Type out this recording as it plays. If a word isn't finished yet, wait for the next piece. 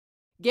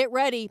Get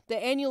ready,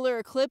 the annular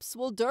eclipse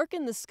will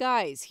darken the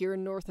skies here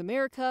in North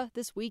America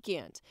this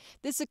weekend.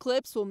 This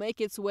eclipse will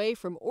make its way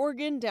from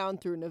Oregon down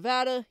through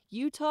Nevada,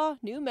 Utah,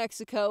 New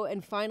Mexico,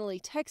 and finally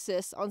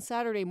Texas on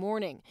Saturday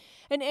morning.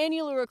 An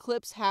annular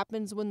eclipse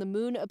happens when the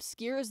moon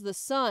obscures the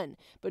sun,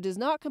 but does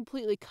not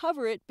completely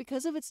cover it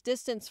because of its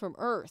distance from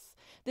Earth.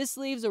 This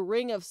leaves a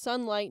ring of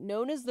sunlight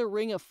known as the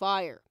Ring of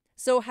Fire.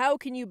 So how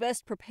can you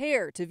best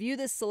prepare to view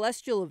this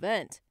celestial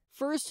event?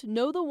 First,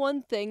 know the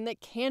one thing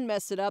that can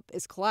mess it up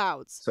is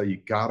clouds. So you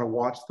got to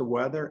watch the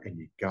weather and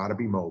you got to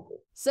be mobile.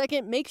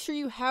 Second, make sure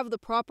you have the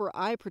proper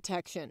eye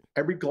protection.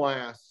 Every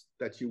glass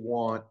that you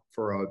want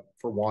for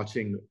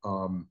watching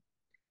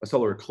a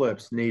solar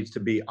eclipse needs to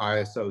be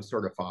ISO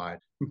certified.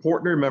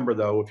 Important to remember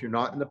though, if you're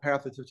not in the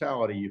path of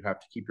totality, you have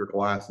to keep your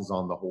glasses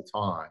on the whole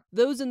time.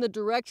 Those in the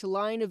direct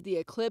line of the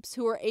eclipse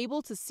who are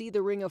able to see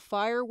the Ring of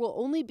Fire will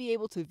only be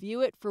able to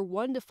view it for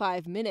 1 to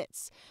 5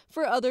 minutes.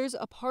 For others,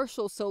 a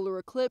partial solar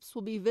eclipse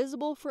will be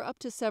visible for up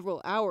to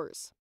several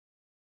hours.